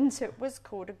adamant it was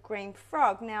called a green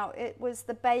frog. Now, it was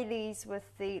the Baileys with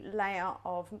the layer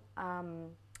of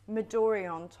Midori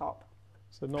on top.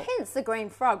 So hence the green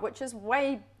frog, which is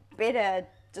way better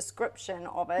description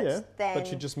of it than. But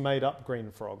you just made up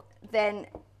green frog.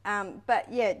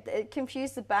 It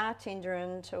confused the bartender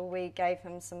until we gave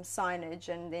him some signage,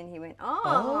 and then he went,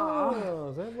 "Oh,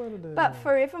 is that what it is?" But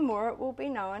forevermore, it will be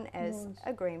known as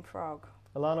a green frog.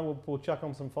 Alana will chuck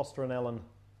on some Foster and Allen.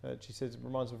 She says it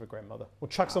reminds her of her grandmother. We'll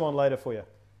chuck some on later for you.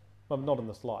 Well, not in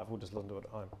this live. We'll just listen to it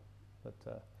at home. But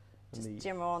just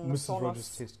demo on the Mrs.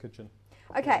 Rogers' test kitchen.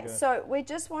 Okay, so we're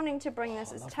just wanting to bring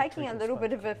this. It's taking a little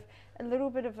bit of a.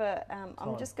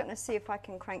 I'm just going to see if I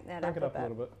can crank that up a bit. Crank it up a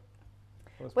little bit.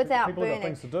 Well, without people burning. Have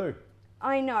got things to do.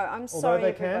 I know. I'm Although sorry,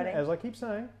 they can, everybody. as I keep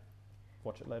saying,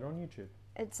 watch it later on YouTube.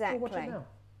 Exactly. Or watch it now.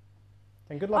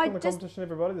 And good luck in the competition,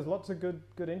 everybody. There's lots of good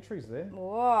entries there.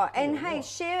 Whoa. And hey,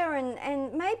 share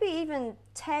and maybe even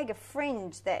tag a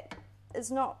friend that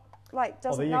is not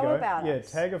doesn't know about it. Yeah,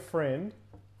 tag a friend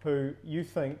who you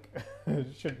think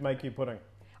should make you pudding.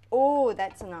 Oh,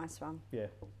 that's a nice one. Yeah,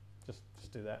 just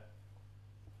do that.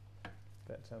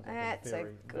 That sounds like a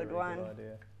very good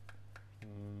idea.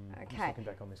 Okay. I'm just looking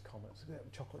back on these comments. Look at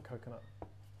that chocolate coconut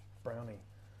brownie.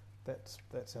 That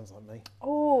sounds like me.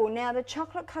 Oh, now the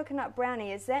chocolate coconut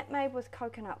brownie, is that made with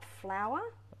coconut flour?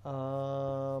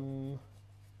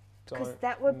 Because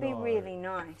that would be really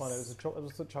nice. Fine, it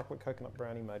was the chocolate coconut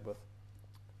brownie made with.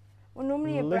 Well,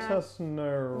 normally Let us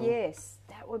know. Yes,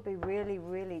 that would be really,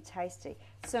 really tasty.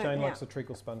 So Jane likes the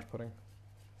treacle sponge pudding.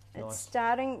 It's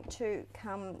starting to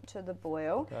come to the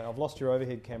boil. Okay, I've lost your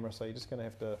overhead camera, so you're just going to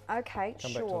have to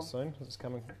come back to us soon. It's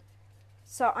coming.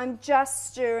 So I'm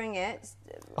just stirring it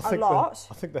a lot.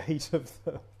 I think the heat of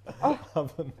the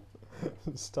oven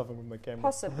is stuffing with my camera.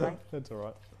 Possibly. That's all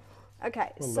right.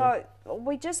 Okay, so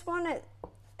we just want it.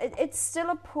 It's still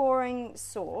a pouring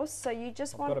sauce, so you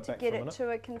just want to get it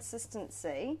to a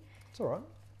consistency. It's all right.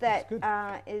 That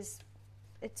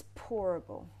it's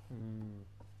pourable.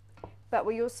 But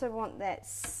we also want that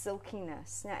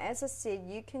silkiness. Now, as I said,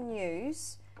 you can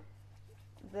use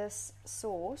this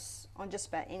sauce on just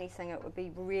about anything. It would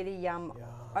be really yum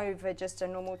over just a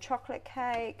normal chocolate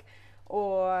cake,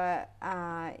 or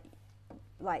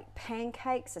like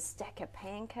pancakes, a stack of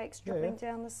pancakes dribbling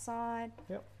down the side.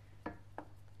 Yep.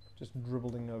 Just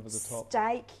dribbling over the top.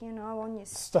 Steak, you know, on your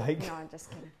steak. No, I'm just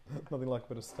kidding. Nothing like a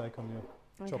bit of steak on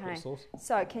your chocolate sauce.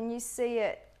 So, can you see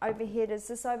it overhead? Is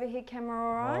this overhead camera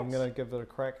all right? I'm going to give it a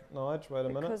crack, Nige. Wait a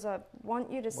minute. Because I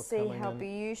want you to see how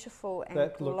beautiful and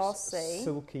that glossy. Looks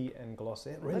silky and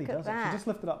glossy. It really does. If you just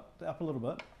lift it up a little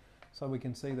bit so we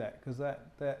can see that, because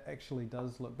that actually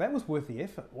does look. That was worth the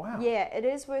effort. Wow. Yeah, it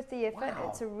is worth the effort. Wow.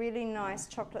 It's a really nice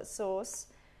chocolate sauce.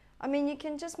 I mean, you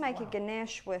can just make a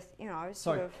ganache with, you know,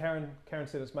 sort of. Karen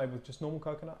said it's made with just normal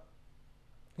coconut.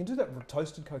 You can do that with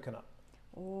roasted coconut.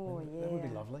 Oh, yeah. That would be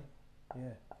lovely. Yeah.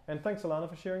 And thanks, Alana,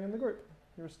 for sharing in the group.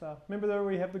 You're a star. Remember that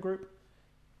we have the group?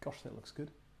 Gosh, that looks good.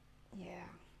 Yeah.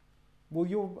 Will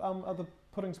your other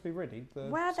puddings be ready?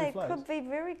 Well, they could be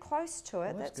very close to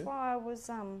it. That's why I was...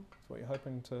 That's what you're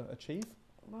hoping to achieve?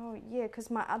 Well, yeah, because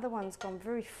my other one's gone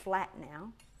very flat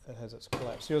now. It has its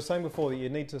collapse. You were saying before that you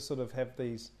need to sort of have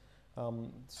these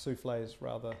soufflés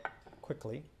rather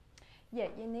quickly. Yeah,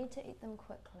 you need to eat them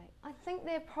quickly. I think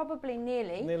they're probably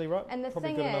nearly right. And the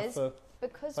probably thing good is,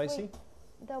 because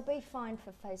they'll be fine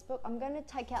for Facebook, I'm going to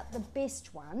take out the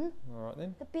best one. All right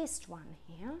then. The best one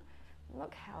here.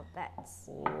 Look how that's...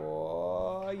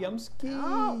 Oh,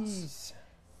 yumskis.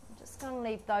 I'm just going to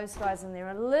leave those guys in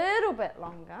there a little bit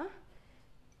longer.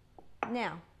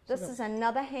 Now, this is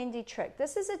another handy trick.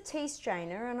 This is a tea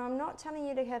strainer, and I'm not telling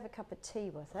you to have a cup of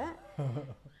tea with it.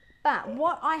 But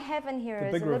what I have in here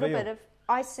is a little bit of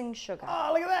icing sugar.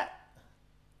 Oh, look at that.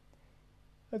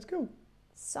 That's cool.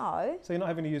 So you're not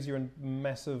having to use your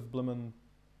massive blimmin'...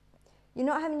 You're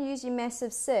not having to use your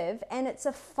massive sieve, and it's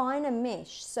a finer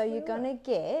mesh. So you're going to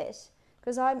get...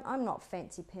 Because I'm not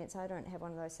fancy pants. I don't have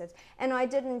one of those sieves. And I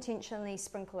did intentionally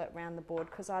sprinkle it around the board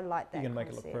because I like that You're going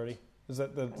to make it look pretty. Is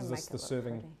this the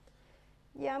serving? Pretty.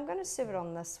 Yeah, I'm going to serve it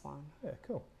on this one. Yeah,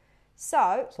 cool.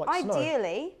 So, like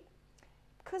ideally,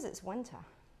 because it's winter.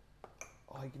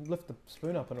 Oh, you can lift the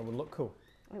spoon up and it will look cool.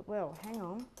 It will. Hang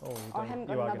on. Oh, I haven't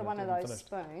got another one of those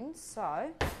spoons. So,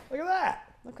 look at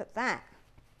that. Look at that.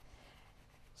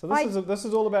 So this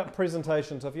is all about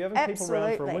presentation. So if you're having people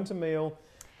around for a winter meal,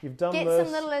 you've done this. Get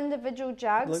some little individual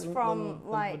jugs from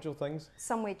individual things.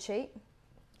 Somewhere cheap.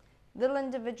 Little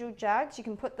individual jugs. You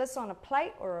can put this on a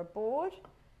plate or a board.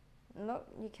 Look,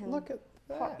 you can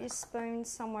pop your spoon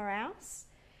somewhere else,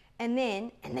 and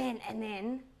then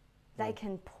they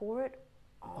can pour it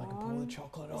on. I can pour the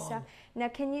chocolate on. Now,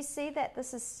 can you see that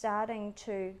this is starting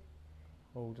to?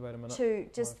 Oh, wait a minute. To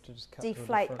just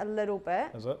deflate a little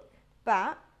bit. Is it?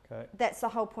 But that's the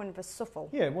whole point of a souffle.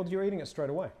 Yeah. Well, you're eating it straight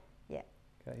away. Yeah.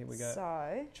 Okay, here we go.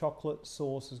 So chocolate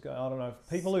sauce is going. I don't know.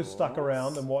 People who stuck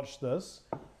around and watched this,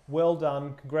 well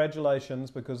done, congratulations,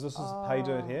 because this is pay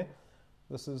dirt here.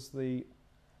 This is the...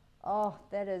 Oh,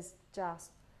 that is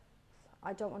just...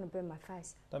 I don't want to burn my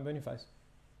face. Don't burn your face.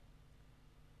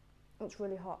 It's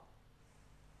really hot.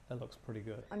 That looks pretty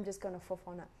good. I'm just going to foof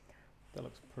on it. That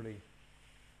looks pretty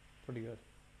good.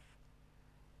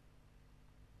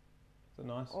 Is it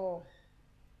nice? Oh.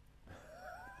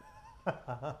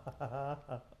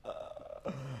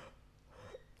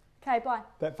 Okay, bye.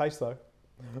 That face though.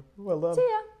 Well done. See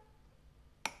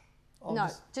ya. No,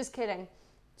 just kidding.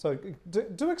 So,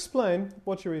 do explain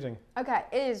what you're eating. Okay,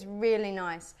 it is really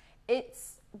nice.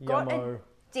 It's got a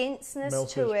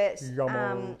denseness to it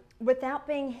without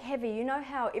being heavy. You know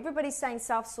how everybody's saying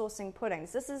self-sourcing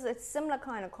puddings. This is a similar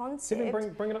kind of concept. See if you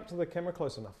can bring it up to the camera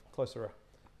closer. See if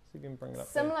you can bring it up.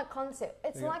 Similar concept.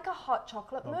 It's like a hot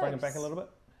chocolate mousse. Bring it back a little bit.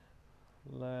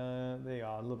 There you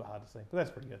are, a little bit hard to see, but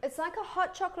that's pretty good. It's like a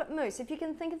hot chocolate mousse. If you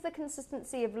can think of the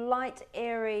consistency of light,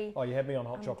 airy... Oh, you had me on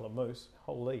hot chocolate mousse.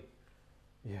 Holy.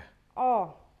 Yeah.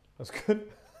 Oh. That's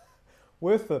good.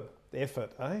 Worth the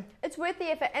effort, eh? It's worth the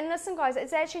effort. And listen, guys,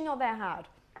 it's actually not that hard.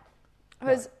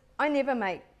 Because I never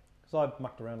make... Because I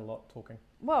mucked around a lot talking.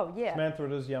 Well, yeah. Samantha,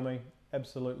 it is yummy.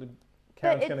 Absolutely.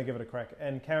 Karen's going to give it a crack.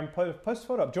 And Karen, post a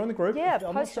photo up. Join the group. Yeah,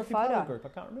 I'm not sure if you're part of the group. I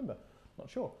can't remember. Not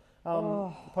sure.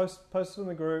 Post it in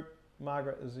the group.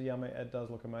 Margaret is yummy. It does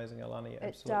look amazing. Alani,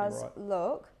 absolutely it does right.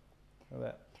 look. Look at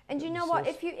that. And you know what?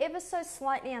 If you ever so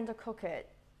slightly undercook it,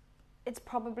 it's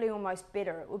probably almost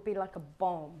better. It would be like a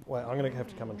bomb. Wait, I'm going to have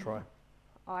to come and try.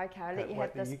 Okay, I'll let you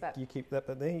have this bit. You keep that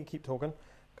bit there. You keep talking,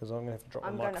 because I'm going to have to drop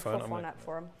my microphone. I'm going to fluff on it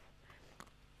for him.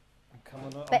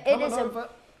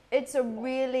 But it's a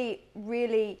really,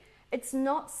 really, it's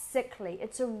not sickly.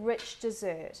 It's a rich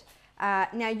dessert.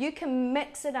 Now, you can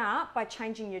mix it up by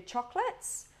changing your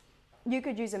chocolates. You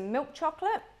could use a milk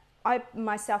chocolate. I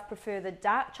myself prefer the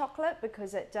dark chocolate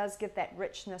because it does give that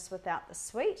richness without the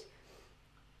sweet.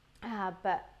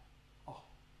 But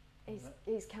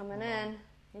he's coming in.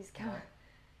 He's coming.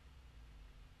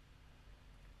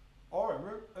 Oh,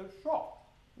 it's soft.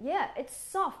 Yeah, it's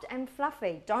soft and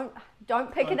fluffy. Don't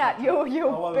pick it up. You'll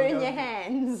burn your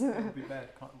hands. It would be bad.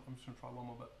 I'm just going to try one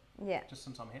more bit. Yeah. Just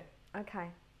since I'm here. Okay.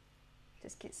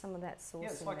 Just get some of that sauce. Yeah,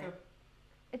 it's in like there.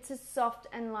 It's a soft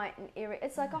and light and airy.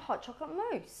 It's like a hot chocolate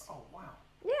mousse. Oh wow.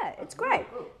 Yeah, it's great.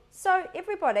 Really So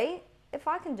everybody, if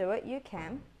I can do it, you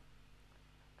can.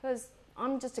 Because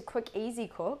I'm just a quick, easy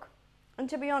cook. And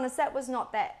to be honest, that was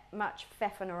not that much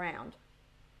faffing around.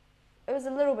 It was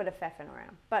a little bit of faffing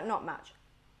around, but not much.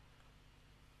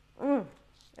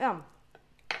 Yum.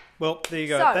 Well, there you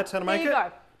go. So, that's how to make it. There you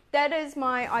go. That is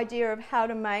my idea of how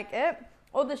to make it.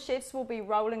 All the chefs will be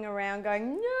rolling around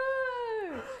going,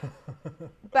 no!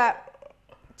 But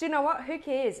do you know what? Who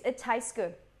cares? It tastes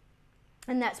good.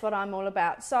 And that's what I'm all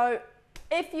about. So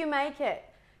if you make it,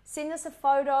 send us a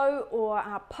photo or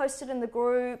post it in the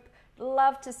group.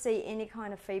 Love to see any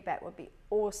kind of feedback. Would be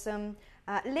awesome.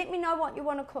 Let me know what you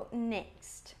want to cook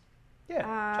next.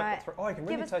 Yeah, chuck it through. Oh, you can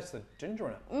really taste the ginger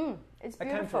in it. It's It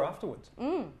beautiful. came through afterwards.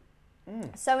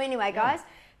 So anyway, guys,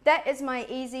 that is my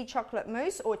easy chocolate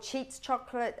mousse or Cheats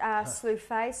chocolate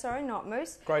soufflé. Sorry, not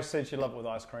mousse. Grace said she loved it with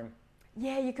ice cream.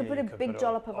 Yeah, you could put a big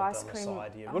dollop of ice cream on the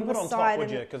side. on Wouldn't the put it on side top,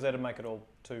 would you? Because that'd make it all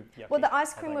too yucky. Well, the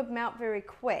ice cream would melt very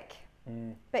quick.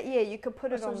 But yeah, you could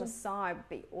put it on the side. Would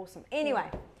be awesome. Anyway.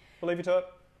 We'll leave you to it.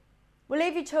 We'll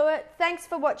leave you to it. Thanks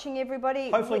for watching,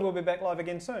 everybody. Hopefully we'll be back live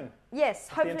again soon. Yes,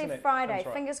 hopefully Friday.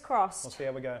 Right. Fingers crossed. We'll see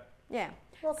how we go. Yeah.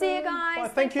 Rock See you on. guys.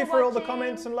 Bye. Thank you for all the watching.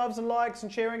 comments and loves and likes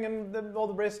and sharing and all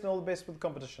the rest and all the best with the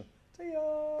competition. See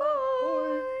ya.